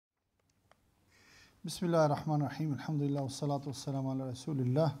Bismillahirrahmanirrahim. Alhamdulillah wassalatu wassalamu ala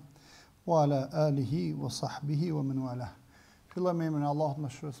rasulillah wa ala alihi wa sahbihi wa man wala. Filloj me emrin e Allahut më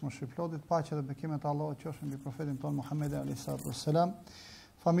shpëlotit, paqja dhe bekimet e Allahut qofshin mbi profetin ton Muhammed alayhi salatu wassalam,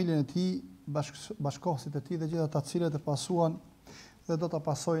 familjen e tij, bashkëkohësit e tij dhe gjithë ata të cilët e pasuan dhe do ta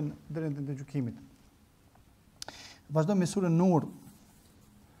pasojnë deri në ditën e gjykimit. Vazhdojmë me surën En-Nur.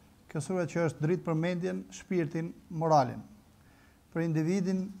 Kjo sure që është dritë për mendjen, shpirtin, moralin, për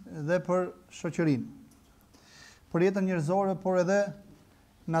individin dhe për shoqërinë, për jetën njerëzore, por edhe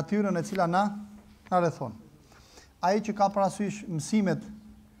natyrën e cila na rrethon. Ai që ka parasysh mësimet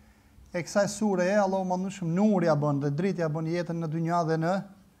e kësaj sureje, Allahu mëndueshëm nur ja bën dhe dritë ja bën jetën në dynja dhe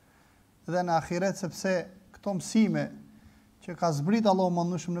në ahiret, sepse këto mësime që ka zbrit Allahu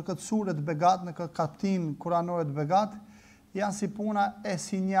mëndueshëm në këtë sure të begat, në këtë kapitull kuranor të begat, janë si puna e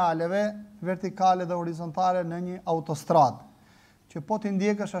sinjaleve vertikale dhe horizontale në një autostradë, që po ti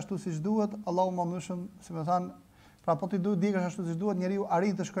ndjekësh ashtu siç duhet, Allahu mëndueshëm, si më thanë, pra po ti duhet ndjekësh ashtu siç duhet, njeriu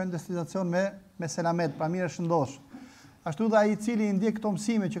arrin të shkojë në destinacion me selamet, pra mirë shëndosh. Ashtu dhe ai i cili i ndjek këto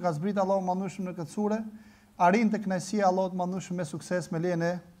mësime që ka zbrit Allahu mëndueshëm në këtë sure, arrin të kënaqësia e Allahut mëndueshëm me sukses me lejen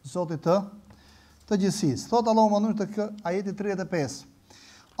e Zotit të gjithësisë. Thot Allahu mëndueshëm te ajeti 35.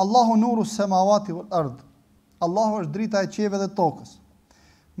 Allahu nuru samawati wal ard. Allahu është drita e qiellit dhe tokës.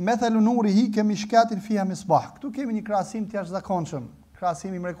 Methalu nurihi kemishkatin fiha misbah. Këtu kemi një krahasim të jashtëzakonshëm,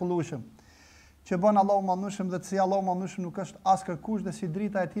 krahasim i mrekullueshëm, që bën Allahu mëndueshëm dhe si Allahu mëndueshëm nuk është as kërkush dhe si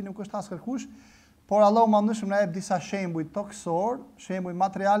drita e tij nuk është as kërkush, por Allahu mëndueshëm na jep disa shembuj tokësor, shembuj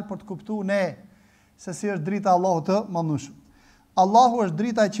material për të kuptuar ne se si është drita e Allahut të mëndueshëm. Allahu është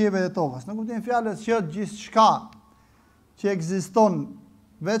drita e qiellit dhe tokës. Në kuptimin e fjalës që gjithçka që ekziston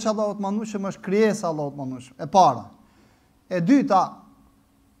veç Allahut mëndueshëm është krijesa e Allahut mëndueshëm. E para. E dyta,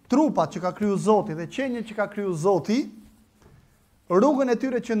 trupat që ka kriju Zoti dhe qenjet që ka kriju Zoti, rrugën e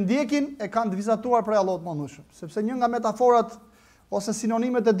tyre që ndjekin e kanë vizatuar prej Allahut mëndueshëm. Sepse një nga metaforat ose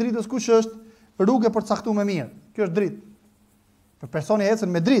sinonimet e dritës kush është? Rrugë për caktuar me mirë. Kjo është dritë. Për personi ecën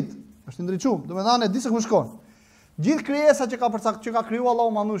me dritë, është ndriçuar. Domethënë e di se ku shkon. Gjithë krijesa që ka krijuar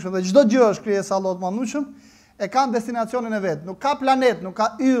Allahu mëndueshëm dhe çdo gjë është krijesa e Allahut mëndueshëm, e kanë destinacionin e vet. Nuk ka planet, nuk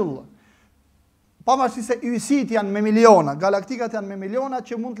ka yll. Pavarësisht se yjet janë me miliona, galaktikat janë me miliona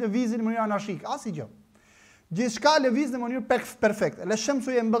që mund të lëvizin në mënyrë anarshike, asgjë. Gjithçka lëviz në mënyrë perfekte. La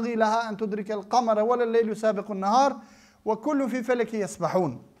shamsu yanbaghi laha an tudrika al-qamara wala al-laylu sabiqu an-nahar wa kullu fi falaki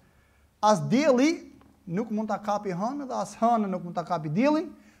yasbahun. As dielli nuk mund ta kapi hënën dhe as hëna nuk mund ta kapi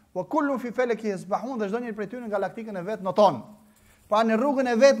diellin, wa kullu fi falaki yasbahun, dhe çdo njeri prej tyre në galaktikën e vet noton. Pra në rrugën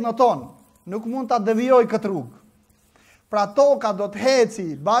e vet noton, nuk mund ta devijojë këtë rrugë. Pra toka do të heci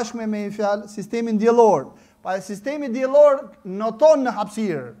bashkë me fjalë sistemin diellor. Pa sistemi diellor noton në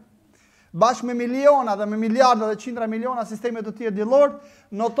hapësirë. Bashkë me miliona dhe me miliarda dhe qindra miliona sisteme të tjerë diellor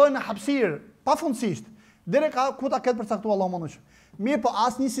notojnë në hapësirë pafundësisht. Deri ku ta ketë përcaktuar Allahu mëndueshëm. Mirë, po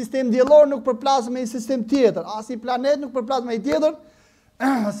asnjë sistem diellor nuk përplas me një sistem tjetër, asnjë planet nuk përplas me një tjetër,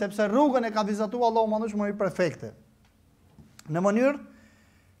 sepse rrugën e ka vizatuar Allahu mëndueshëm në mënyrë perfekte. Në mënyrë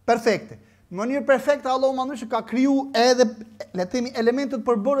perfekte. Në mënyrë perfekte Allahu mëndueshëm ka kriju edhe, le të themi, elementet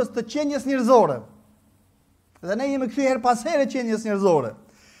përbërës të qenjes njerëzore. Dhe ne jemi kthyer her pas here qenjes njerëzore.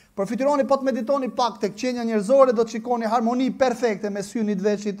 Përfitironi po të meditoni pak tek qenia njerëzore, do të shikoni harmoni perfekte me synit,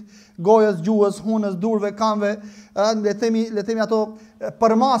 veshit, gojës, gjuhës, hunës, durve, kamve, le të themi ato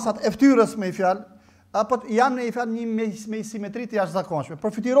përmasat e fytyrës me fjalë, apo janë në fjalë një me simetri të jashtëzakonshme.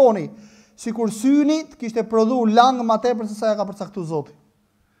 Përfitironi sikur syni të kishte prodhuar lang më tepër se sa ja ka përcaktuar Zoti.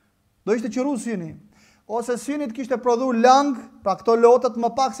 Do ishte qëru syni. Ose syni të kishte prodhuar lang, pra këto lotët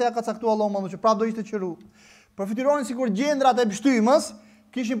më pak se ja ka caktuar Allahu mëndueshëm, pra do ishte qëru. Përfitironi sikur gjendrat e bështymës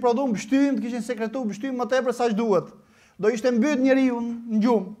kishin prodhuar bështym, kishin sekretuar bështym më tepër sa ç'duhet. Do ishte mbyt njeriu në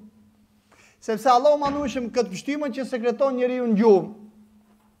gjumë. Sepse Allahu mëndueshëm këtë bështymën që sekreton njeriu në gjumë.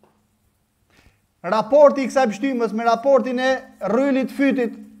 Raporti i kësaj bështymës me raportin e rrylit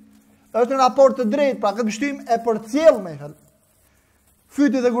fytit është në raport të drejtë, pra këtë bështym e përcjell me fjalë.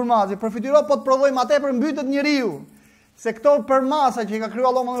 Fyti dhe gurmazi, përfitiro po të prodhojë më tepër mbytet njeriu. Se këto përmasa që i ka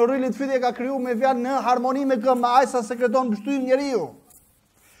krijuar Allahu në rrylit fytit e ka krijuar me fjalë në harmoni me këmbë, ai sa sekreton bështym njeriu.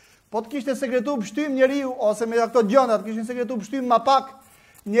 Po të kishte sekretuar bështym njeriu ose me ato gjëndat kishin sekretuar bështym më pak,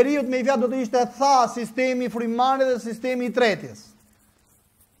 njeriu me fjalë do të ishte tha sistemi frymari dhe sistemi i tretjes.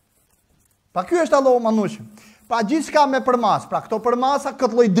 Pa ky është Allahu mëndueshëm. Pa gjithçka me përmas, pra këto përmasa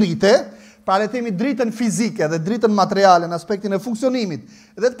këtë lloj drite, pra le të themi dritën fizike dhe dritën materiale në aspektin e funksionimit,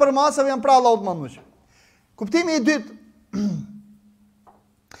 dhe të përmasave janë pra Allahu mëndueshëm. Kuptimi i dytë,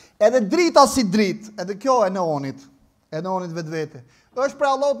 edhe drita si dritë, edhe kjo e neonit vetvete, është për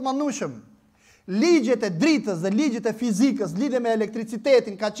Allahut mëndueshëm. Ligjet e dritës dhe ligjet e fizikës lidhe me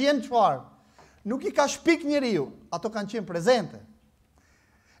elektricitetin ka qenë çfarë? nuk i ka shpik njeriu, ato kanë qenë prezente.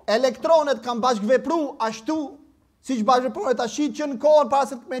 Elektronet kanë bashkëvepru ashtu siç bashkëveprojnë tash që në kohën para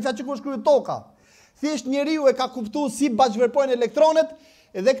se me fjalë që kur shkruhet toka. Thjesht njeriu e ka kuptuar si bashkëveprojnë elektronet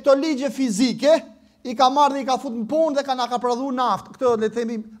dhe këto ligje fizike i ka marrë dhe i ka futur në punë dhe ka prodhuar naftë, këtë le të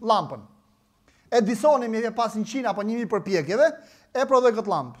themi llampën. Edisoni me pas 100 apo 1000 përpjekjeve e prodhoi këtë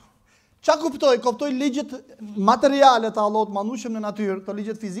llampë. Qa kuptoj? Kuptoj ligjet materiale të Allahut manushëm në natyrë, këto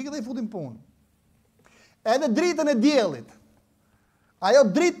ligjet fizike dhe i futin punë. Edhe dritën e diellit. Ajo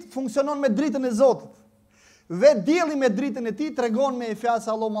dritë funksionon me dritën e Zotit. Vetë dielli me dritën e tij tregon me fjalë se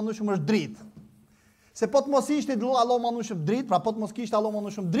Allahu manushëm është dritë. Se po të mos ishte Allahu manushëm dritë, pra po të mos kishte Allahu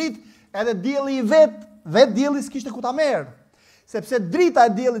manushëm dritë, edhe dielli i vetë dielli s'kishte ku ta merr. Sepse drita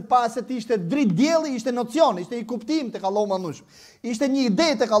e diellit para se të ishte dritë dielli ishte nocion, ishte i kuptim tek Allahu manushëm. Ishte një ide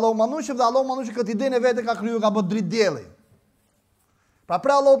tek Allahu manushëm dhe Allahu manushëm këtë idenë vetë ka kriju, ka bërë dritë dielli. Pra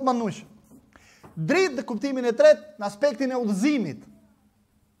Allahu manushëm. Dritë në kuptimin e tretë në aspektin e udhëzimit.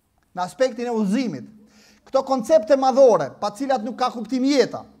 Në aspektin e udhëzimit. Këto koncepte madhore, pa cilat nuk ka kuptim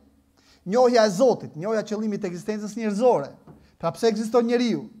jeta. Njohja e Zotit, njohja qëllimit të ekzistencës njerëzore. Pra pse ekziston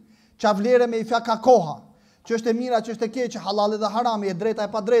njeriu? Qa vlere me i fja ka koha? Që është e mira, që është e keqe, halali dhe harami, e drejta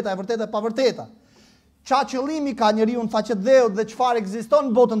e pa drejta, e vërteta e pa vërteta. Qa qëllimi ka njeriu në faqet dheut dhe çfarë ekziston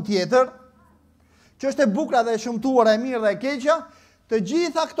në botën tjetër? Që është e bukura dhe e shëmtuara, e mirë dhe e keqja? Të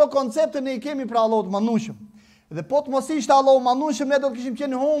gjitha këto koncepte ne i kemi pra Allahut manushëm. Dhe po të mos ishte Allahu manushëm, ne do të kishim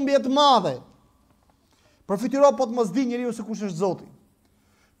qenë humbje të madhe. Përfitiro po të mos di njeriu se kush është Zoti.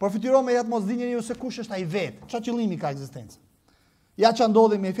 Përfitiro me ja të mos di njeriu se kush është ai vetë. Çfarë qëllimi ka ekzistenca? Ja ç'a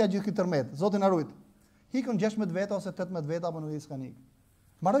ndodhi me fjalë gjithë këtë tërmet. Zoti na ruajt. Hikën 16 veta ose 18 veta apo nuk di s'kan ikë.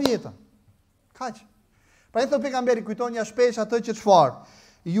 Mbaroi jetën. Kaq. Pra i thot pejgamberi kujton ja shpesh atë që çfarë?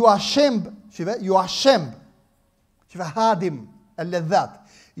 Ju ashemb, Shive hadim el-ledhat.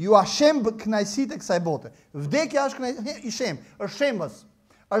 Ju ashemb kënaqësitë e kësaj bote. Vdekja është i shemb, është shembës,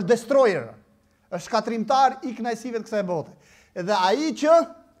 është destroyer, është shkatrimtar i kënaqësive të kësaj bote. Dhe ai që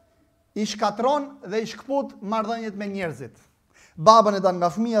i shkatron dhe i shkput marrëdhëniet me njerëzit. Babën e dan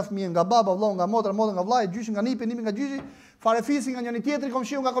nga fëmia, fëmijën nga baba, vllahun nga motra, motrën nga vllai, gjyshin nga nipi, nipi nga gjyshi, farefisi nga njëri tjetri,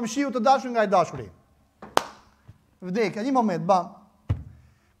 komshiu nga komshiu, të dashur nga i dashuri. Vdekja, një moment, bam.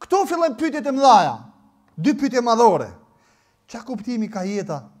 Këtu fillojnë pyetjet e mëdha. Dy pyetje madhore. Çka kuptimi ka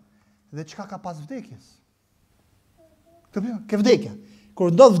jeta dhe çka ka pas vdekjes? Ke vdekja.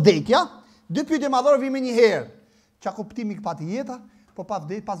 Kur ndodh vdekja, dy pyetje madhore vijnë një herë. Çka kuptimi ka pati jeta, po pas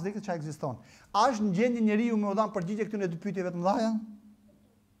vdekjes çka ekziston? A është në gjendje njeriu me u dhënë përgjigje këtyre dy pyetjeve të mëdha?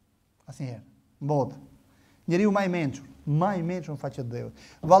 Asnjëherë. Mbot. Njeriu më i mençur në faqet dheut.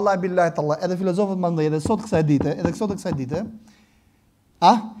 Vallahi billahi tallah, edhe filozofët mandej edhe sot kësaj dite,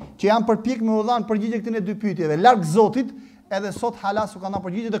 që janë përpjek me u dhënë përgjigje këtyre dy pyetjeve, larg Zotit, edhe sot halas u kanë dhënë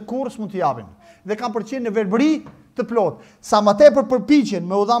përgjigje dhe kurrë s'mund t'i japin. Dhe kanë përqenë në verbëri të plot. Sa më tepër përpiqen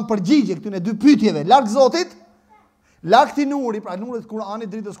me u dhënë përgjigje këtyre dy pyetjeve, larg Zotit, larg En-Nuri, pra nurit Kur'anit,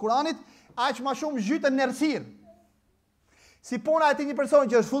 dritës Kur'anit, aq më shumë zhyten në errësirë. Si puna e një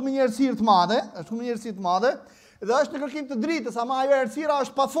personi që është futur me një errësirë të madhe, dhe është në kërkim të dritës, ama ajo errësira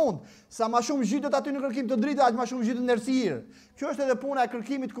është pafund. Sa më shumë zhytet aty në kërkim të dritës, aq më shumë zhytet në errësirë. Kjo është edhe puna e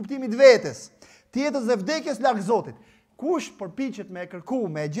kërkimit, kuptimit vetes, të jetës dhe vdekjes larg Zotit. Kush përpiqet me e kërku,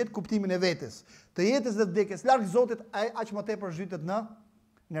 me e gjetë kuptimin e vetes, të jetës dhe vdekjes larg Zotit, ai aq më tepër zhytet në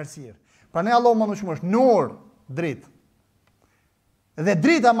errësirë. Prandaj Allahu manushëm është nur, dritë. Dhe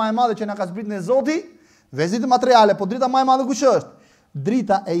drita më e madhe që na ka zbritur në Zoti, vezit materiale, po drita më e madhe kush është?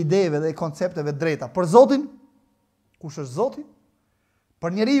 Drita e ideve dhe e koncepteve drejta. Për Zotin, kush është Zoti?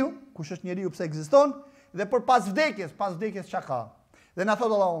 Për njeriu, kush është njeriu, pse ekziston? Dhe për pas vdekjes çka ka? Dhe na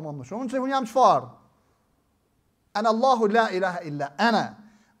thot Allahu më shumë, unë jam çfarë? Ana Allahu la ilaha illa ana.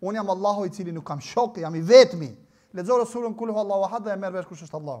 Unë jam Allahu i cili nuk kam shok, jam i vetmi. Lexoj surën Kul huwallahu ahad dhe e merr vesh kush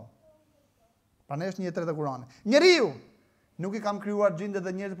është Allahu. Prandaj është një tretë e Kuranit. Njeriu nuk i kam krijuar gjindet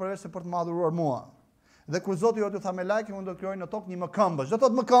dhe njerëzit përveç se për të madhuruar mua. Dhe kur Zoti jote tha me lajke, unë do të krijoj në tokë një mëkëmbës. Çdo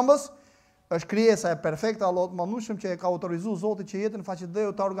thotë mëkëmbës është krijesa e perfekte e Allahut manushëm që e ka autorizuar Zoti që jetën faqet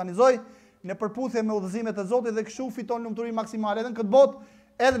dheut ta organizoj në përputhje me udhëzimet e Zotit dhe kështu fiton lumturi maksimale edhe në këtë botë,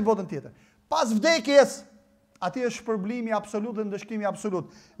 edhe në botën tjetër. Pas vdekjes, aty është shpërblimi absolut dhe ndëshkimi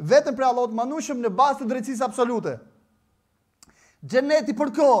absolut. Vetëm për Allahut manushëm në bazë të drejtësisë absolute. Xheneti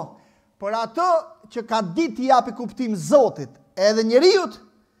për kohë, për atë që ka ditë t'i japi kuptim Zotit, edhe njeriut,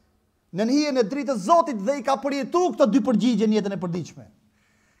 në hijen e dritës Zotit dhe i ka përjetu këto dy përgjigje në jetën e përditshme.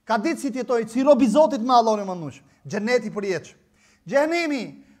 Ka ditë si t'jetoj, si robi Zotit me Allahun e manushëm. Xheneti përjetsh. Xhenemi,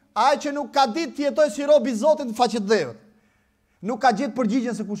 ai që nuk ka ditë t'jetoj si robi Zotit në faqet dheut. Nuk ka gjetë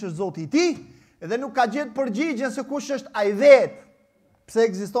përgjigjen se kush është Zoti i tij, dhe nuk ka gjetë përgjigjen se kush është ai vetë. Pse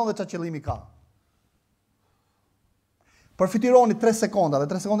ekziston dhe çfarë qëllimi ka. Përfitironi 3 sekonda, dhe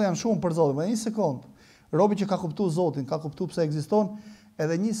 3 sekonda janë shumë për Zotin, dhe 1 sekond. Robi që ka kuptuar Zotin, ka kuptuar pse ekziston,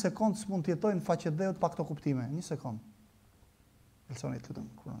 edhe 1 sekond s'mund të jetojnë faqedheut pa këto kuptime. 1 sekond. Elsoni të lutem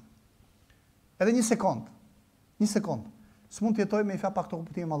Kur'an. Edhe 1 sekond. 1 sekond. S'mund të jetojnë me i fjalë pa këto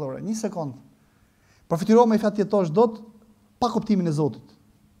kuptime madhore. 1 sekond. Përfitiro me i fjalë të jetosh dot pa kuptimin e Zotit.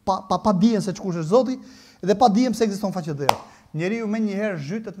 Pa dijen se ç'kush është Zoti dhe pa dijen se ekziston faqedheu. Njeriu më njëherë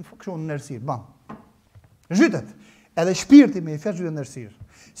zhytet kështu në errësirë, bam. Zhytet. Edhe shpirti me i fjalë zhytet në errësirë.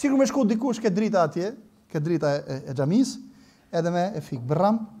 Sikur më shku dikush ke drita atje, ke drita e xhamis, edhe me e fik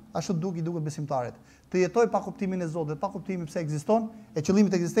bram, ashtu duket besimtarit. Të jetoj pa kuptimin e Zotit, pa kuptimin pse ekziston, e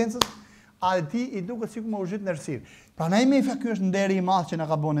qëllimit të ekzistencës, ti i duket sikur më u zhyt në errësirë. Prandaj më i fjalë ky është nderi i madh që na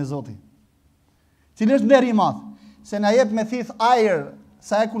ka bënë Zoti. Cili është nderi i madh? Se na jep me thith ajër,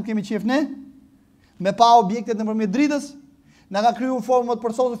 sa e kur kemi qef ne, me pa objektet nëpërmjet dritës, na ka krijuar forma të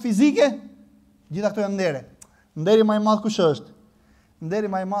përsosur fizike, gjitha këto janë ndere. Nderi më i madh kush është? Nderi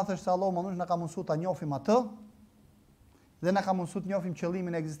më i madh është se Allahu mënush na ka mësuar ta njohim atë dhe na ka mësuar të njohim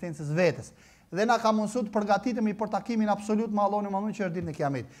qëllimin e ekzistencës vetes. Dhe na ka mësuar të përgatitemi për takimin absolut me Allahun e Madhun që është ditën e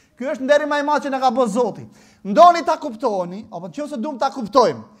Kiametit. Ky është nderi më i madh që na ka bërë Zoti. Ndoni ta kuptoni, apo nëse duam ta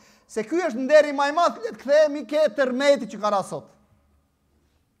kuptojmë, se ky është nderi më i madh, le të kthehemi ke tërmeti që ka ra sot.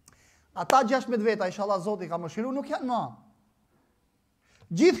 Ata 16 veta, inshallah Zoti ka mëshiruar, nuk janë më.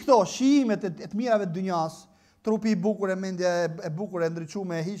 Gjithë këto shijimet e të mirave të dynjas, trupi i bukur, mendja e bukur, e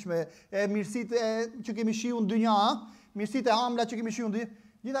ndriçuar, e hiqme, e mirësitë që kemi shijuar në dynja, mirësitë e ëmbla që kemi shijuar në dynja,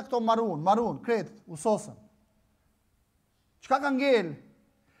 gjitha këto marun, kret, usosën. Çka ka ngel?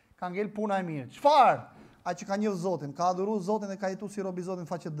 Ka ngel puna e mirë. Çfarë? Ai që ka njeh Zotin, ka adhuruar Zotin dhe ka jetuar si rob i Zotit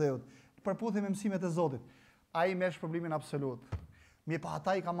faqedheut. Përputhje me mësimet e Zotit. Ai merr shpërblimin absolut. Mi pa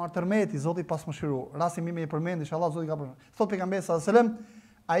ata i ka marrë tërmeti, Zoti pas mëshiru. Rasti mi me i përmend, inshallah Zoti ka përmend. Thot pejgamberi sallallahu alajhi wasallam,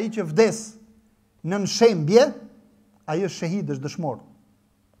 ai që vdes në shembje, ai është shahid, është dëshmor.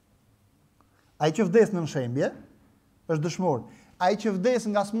 Ai që vdes në shembje, është dëshmor. Ai që vdes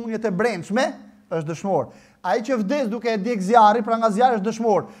nga smundjet e brendshme, është dëshmor. Ai që vdes duke e djeg zjarri, pra nga zjarri është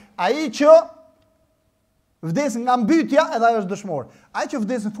dëshmor. Ai që vdes nga mbytyja, edhe ai është dëshmor. Ai që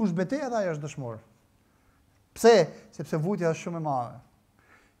vdes në fushë betejë, edhe ai është dëshmor. Pse? Sepse vujtja është shumë e madhe.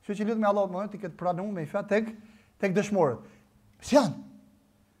 Kështu që lutem Allahut më të ketë pranuar me fat tek dëshmorët. Si janë?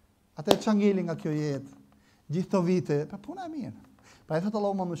 Ata që ngelin nga kjo jetë, gjithë këto vite, pa puna e mirë. Pra i thotë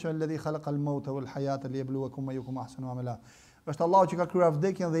Allahu më shumë alladhi khalaqal mauta wal hayata liyabluwakum ayyukum ahsanu amala. Është Allahu që ka krijuar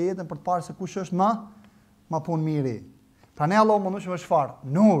vdekjen dhe jetën për të parë se kush është më punë miri. Pra ne Allahu më shumë është çfarë?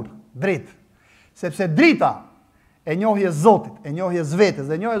 Nur, dritë. Sepse drita e njohjes Zotit, e njohjes vetes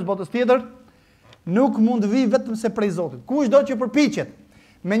dhe e njohjes botës tjetër nuk mund vi vetëm se prej Zotit. Kushdo që përpiqet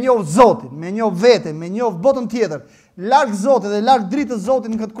me njoh Zotin, me njoh veten, me njoh botën tjetër, larg Zotit dhe larg dritës Zotit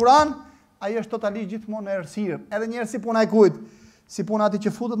në këtë Kur'an, ai është totalisht gjithmonë në errësirë. Edhe njerëz si puna e kujt, si puna atij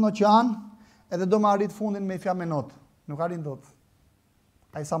që futet në oqean, edhe do më arrit fundin me fjalë me not. Nuk arrin dot.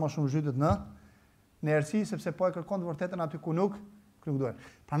 Ai sa më shumë zhytet në errësi sepse po e kërkon të vërtetën aty ku nuk duhet.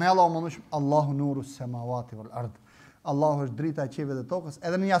 Prandaj Allahu nuru samawati wal ard. Allahu është drita e qiellit dhe tokës,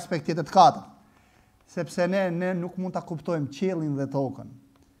 edhe në një aspekt tjetër të katërt. Sepse ne nuk mund ta kuptojmë qiellin dhe tokën,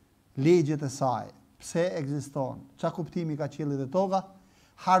 ligjet e saj, pse ekziston, ç'a kuptimi ka qielli dhe toka,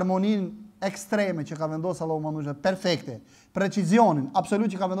 harmoninë ekstreme që ka vendosur Allahu manushë perfekte, precizionin absolut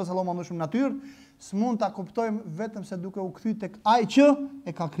që ka vendosur Allahu manushë në natyrë, s'mund ta kuptojmë vetëm se duke u kthyr tek ai që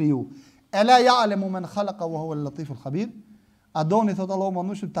e ka kriju. Ela ya'lamu man khalaqa wa huwa al-latiful khabir. A doni thot Allahu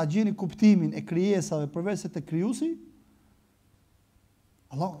manushë ta gjeni kuptimin e krijesave përveç se te krijuesi?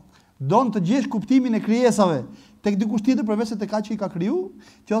 Allah don të gjesh kuptimin e krijesave tek dikush tjetër përveç se tek ai që i ka kriju,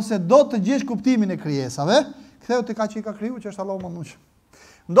 nëse do të gjesh kuptimin e krijesave, ktheu tek ai që i ka kriju, që është Allahu manush.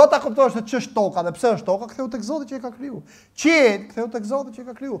 Do ta kuptosh se ç'është toka dhe pse është toka, ktheu tek Zoti që e ka kriju. Qiell, ktheu tek Zoti që e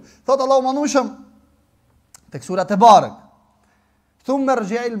ka kriju. Thot Allahu manushëm tek sura Te-Barek. Thumma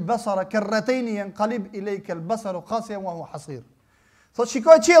rji'il basara karratayn yanqalib ilayka al-basaru qasiyan wa huwa hasir. Thot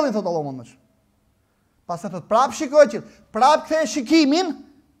shikoj qiellin, thot Allahu manush. Pastaj thot prap shikoj qiell, prap kthej shikimin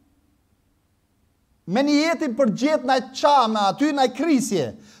me një jetin për gjetë në çame aty në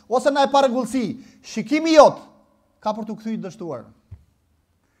krisje ose në parregullsi. Shikimi jot ka për të kthyer dështuar.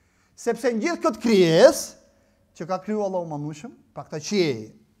 Sepse në gjithë këtë krijesë që ka krijuar Allahu manushëm, pra këtë qiell,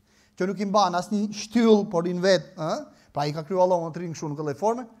 që nuk i mban asnjë shtyll, por in vet, pra i ka krijuar Allahu në trin kështu në këtë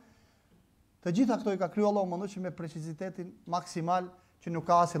forme. Të gjitha këto i ka krijuar Allahu manushëm me precizitetin maksimal që nuk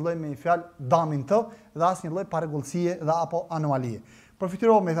ka asnjë lloj me një fjalë damin të dhe asnjë lloj parregullsie dhe apo anomalie.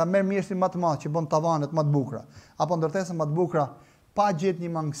 Përfitiro me tha merr mjeshtin më të madh që bën tavanet më të bukura, apo ndërtesën më të bukura, pa gjetë një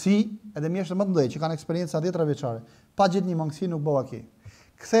mangësi, edhe mjeshtrat më të mëdhenj që kanë eksperiencë 10 vjeçare, pa gjetë një mangësi nuk bëu aki.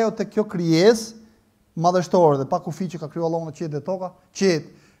 Ktheu tek kjo krijesë madhështore dhe pa kufi që ka kriju Allahu në qiell dhe toka, qet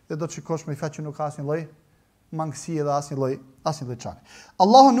dhe do të shikosh me fat që nuk ka asnjë lloj mangësie dhe asnjë lloj çani.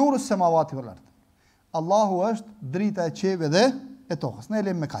 Allahu nuru semawati wal ard. Allahu është drita e qiellit dhe e tokës. Ne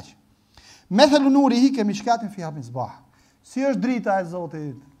lëm me kaq. Methelu nurihi kemishkatin fi misbah. Si është drita e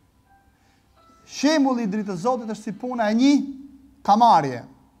Zotit? Shembulli i dritës së Zotit është si puna e një kamarje.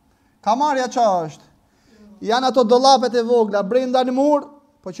 Kamarja ç'a është? Janë ato dollapet e vogla brenda në mur,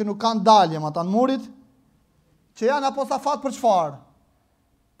 po që nuk kanë dalje më ata në murit, që janë apo safat për çfarë?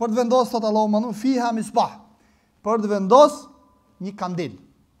 Për të vendosur thot Allahu mënu fiha misbah. Për të vendosur një kandil.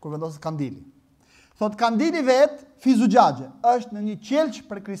 Kur vendos kandili. Thot kandili vet fi zujajë, është në një qelç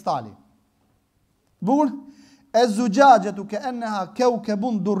për kristali. Bukur, e zujajë tu ka'annaha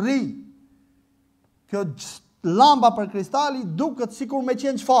kawkabun durri. Kjo llamba për kristali duket sikur me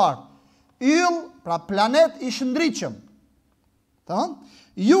qenë çfarë? Yll, pra planet i shëndritshëm. Tamam?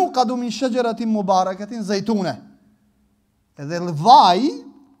 Ju qadu min shajaratin mubarakatin zaytune. Edhe vaj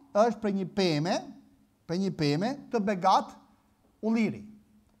është për një peme të begat ulliri.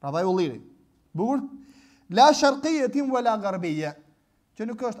 Pra vaj ulliri. Bukur? La sharqiyatin wala gharbiyya. Që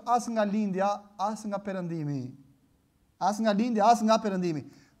nuk është as nga lindja, as nga perëndimi. As nga lindja, as nga perëndimi.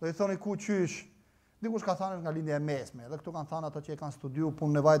 Do i thoni ku qysh? Dikush ka thënë nga lindja e mesme, dhe këtu kanë thënë ato që e kanë studiu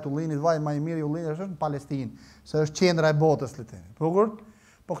punën e vajit ullinit, vaj më i miri i ullinit është në Palestinë, se është qendra e botës le të themi.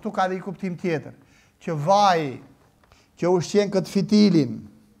 Po këtu ka dhe i kuptim tjetër, që vaji që ushqen këtë fitilin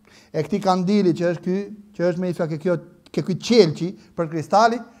e këtij kandili që është ky, që është me i fjalë kjo qelçi për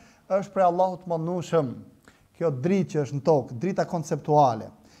kristali, është për Allahut mëndueshëm. Kjo dritë që është në tokë, drita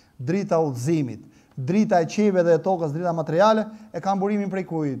konceptuale, drita udhëzimit, drita e qiellit dhe e tokës, drita materiale, e ka mburimin prej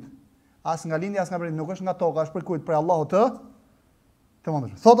kujt? As nga lindja, as nga perëndimi, nuk është nga toka, është për kujt? Për Allahu të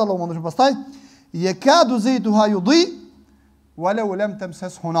mëndueshëm. Thot Allahu mëndueshëm pastaj, yakadu zaytuha yudhi walau lam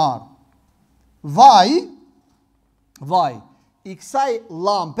tamsashu nar. Vaj i kësaj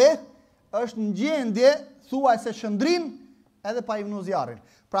lampe është në gjendje thuajse shëndrin edhe pa i vënë zjarrin.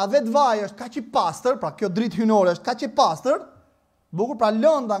 Pra vetë vaj është kaq i pastër, pra kjo dritë hynore është kaq e pastër, bukur, pra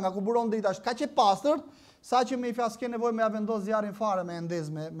lënda nga ku buron drita është kaq e pastër, sa që me i fjas ke nevojë me ja vendos zjarrin fare me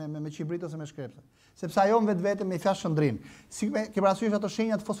ndez me qibrit ose me shkrepse. Sepse ajo vetvete me i fjas shëndrin. Si ke parasysh ato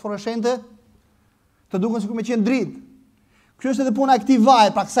shenjat fosforeshente të duken sikur me qenë dritë. Kjo është edhe puna e këtij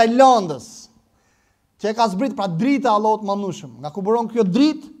vaji, pra kësaj lëndës që e ka zbrit, pra drita e Allahut mëndueshëm. Nga ku buron kjo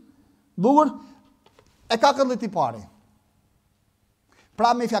dritë, bukur, e ka këtë tipari.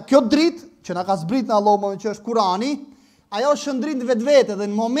 Pra me fjalë, kjo dritë që na ka zbrit në Allahu mëndueshëm që është Kurani, ajo shëndrin vetvete dhe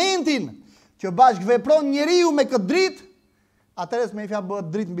në momentin që bashkë vepron njeriu me këtë dritë, atëherë me fjalë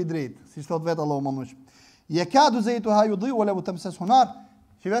bëhet dritë mbi dritë, siç thot vetë Allahu mëndueshëm. Yakadu zaytuha yudhi wala tamsasu nar.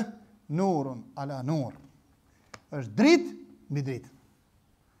 Shive? Nurun ala nur. Është dritë mbi dritë.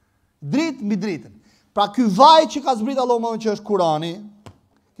 Dritë mbi dritën. Pra ky vaj që ka zbrit Allahu mëndueshëm që është Kurani,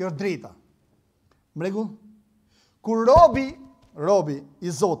 kjo është drita. Mregull? Kur robi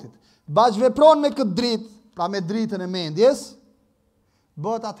i Zotit bashkë vepron me këtë dritë, pra me dritën e mendjes,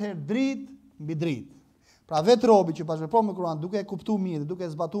 bëhet atëherë dritë mbi dritë. Pra vetë robi që bashkëpron me Kur'an, duke e kuptuar mirë, duke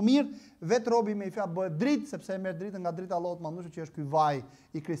e zbatuar mirë, vetë robi me i fjalë bëhet dritë, sepse e merr dritën nga drita e Allahut mëndueshëm që është ky vaj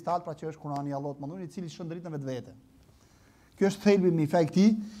i kristal, pra që është Kur'ani i Allahut mëndueshëm, i cili shndrit në vetvete. Ky është thelbi me i fjalë këtij,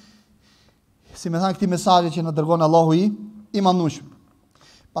 si më thanë këtij mesazhi që na dërgon Allahu i mëndueshëm.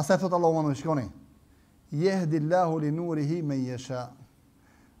 Pastaj thot Allahu mëndueshëm, shikoni. Yehdillahu li nurihi man yasha.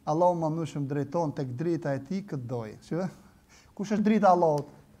 Allahu mëndueshëm drejton tek drita e tij këtë doj. Shikoj. Kush është drita e Allahut?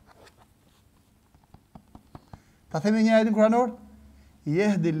 Ta themi një ajetin kuranor?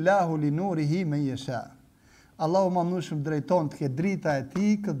 Yehdillahu li nurihi man yasha. Allahu mëndueshëm drejton tek drita e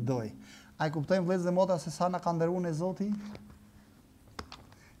tij këtë doj. A i kuptojmë vëllezër dhe motra se sa na ka ndëruar ne Zoti?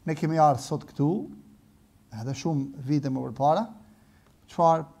 Ne kemi ardhur sot këtu, edhe shumë vite më përpara,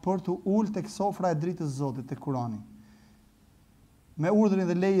 çfarë për të ulë tek sofra e dritës së Zotit, tek Kurani. Me urdhrin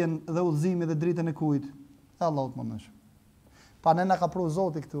dhe lejen dhe udhëzimin dhe dritën e kujt? E Allahut mëndueshëm. Pa ne na ka pru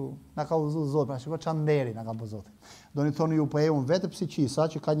Zoti këtu, na ka udhëzuar Zoti, pra shikoj çan nderi na ka bë Zoti. Doni thoni ju po e un vetë psiqisa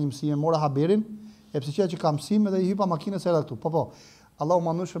që ka një mësim, mora haberin, e psiqia që ka mësim edhe i hypa makinës era këtu. Po. Allahu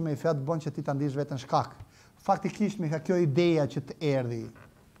mëndueshëm me fjalë bën që ti ta ndish veten shkak. Faktikisht me kjo ideja që të erdhi.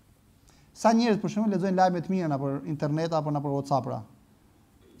 Sa njerëz për shembull lexojnë lajme të mira nëpër internet apo nëpër WhatsApp-ra.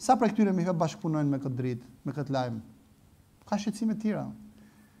 Sa prej këtyre me bashkëpunojnë me këtë dritë, me këtë lajm? Ka shqetësime të tjera.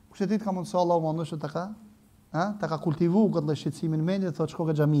 Kush e ditë ka mundësi Allahu mëndueshëm ta ka kultivu këtë lloj shqetësimi në mendje, thotë shko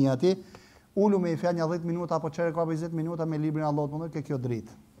ke xhamia atje, ulu me i fjalë 10 minuta apo çerek apo 20 minuta me librin e Allahut mëndueshëm ke kjo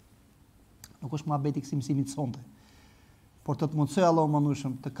dritë. Nuk është muhabeti kësaj mësimit sonte. Por të mundsoj Allahu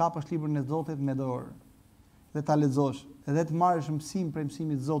mëndueshëm të kapësh librin e Zotit me dorë dhe ta lexosh, edhe të marrësh mësim prej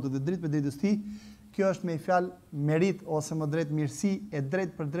mësimit të Zotit dhe dritë për dritës ti, kjo është me fjalë merit ose më drejt mirësi e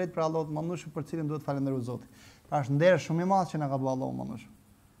drejt për Allahut mëndueshëm për cilin duhet falenderoj Zotin. Pra është nder shumë i madh që na ka bërë Allahu mëndueshëm.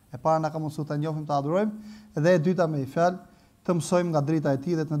 E para na ka mësuar ta njohim, ta adhurojmë, dhe e dyta me fjalë të mësojmë nga drita e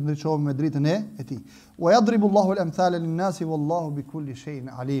tij dhe të ndriçohemi me dritën e tij. Wa yadribullahu al-amthala lin-nasi wallahu bikulli shay'in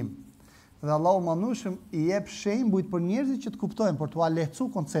alim. Dhe Allahu mëndueshëm i jep shembuj për njerëzit që të kuptojnë, për t'u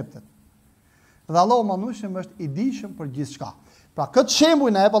lehtësuar konceptet. Dhe Allahu mëndueshëm është i dijshëm për gjithçka. Pra këtë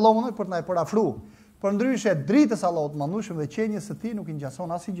shembuj na jep Allahu mëndueshëm për të na parafruar. Përndryshe dritës Allahut mëndueshëm dhe qenies së tij nuk i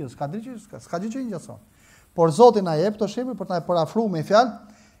ngjason asgjë, s'ka gjë që i ngjason. Por Zoti na jep këto shembuj për të na parafruar me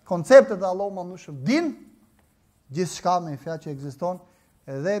fjalë konceptet e Allahu mëndueshëm din gjithçka me fjalë që ekziston,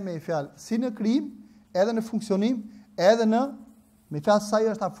 edhe me fjalë si në krijim, edhe në funksionim, edhe në me fjalë sa i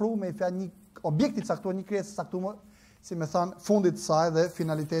është afruar me fjalë një objekti caktuar, një krijesë caktuar, si më thon, fundit të saj dhe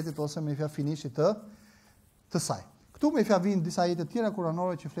finalitetit ose me fjalë finishit të saj. Këtu me fjalë vijnë disa ajete të tjera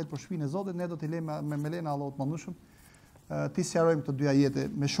kuranore që flet për shpinën e Zotit, ne do t'i lejmë me lejnë e Allahut mëndueshëm t'i sqarojmë këto dy ajete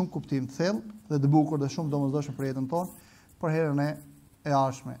me shumë kuptim të thellë dhe të bukur dhe shumë domosdoshëm për jetën tonë, për herën e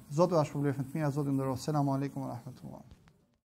ardhshme. Zoti ju shpëlbojë të mira, Zoti nderoj. Selam aleikum wa rahmatullah.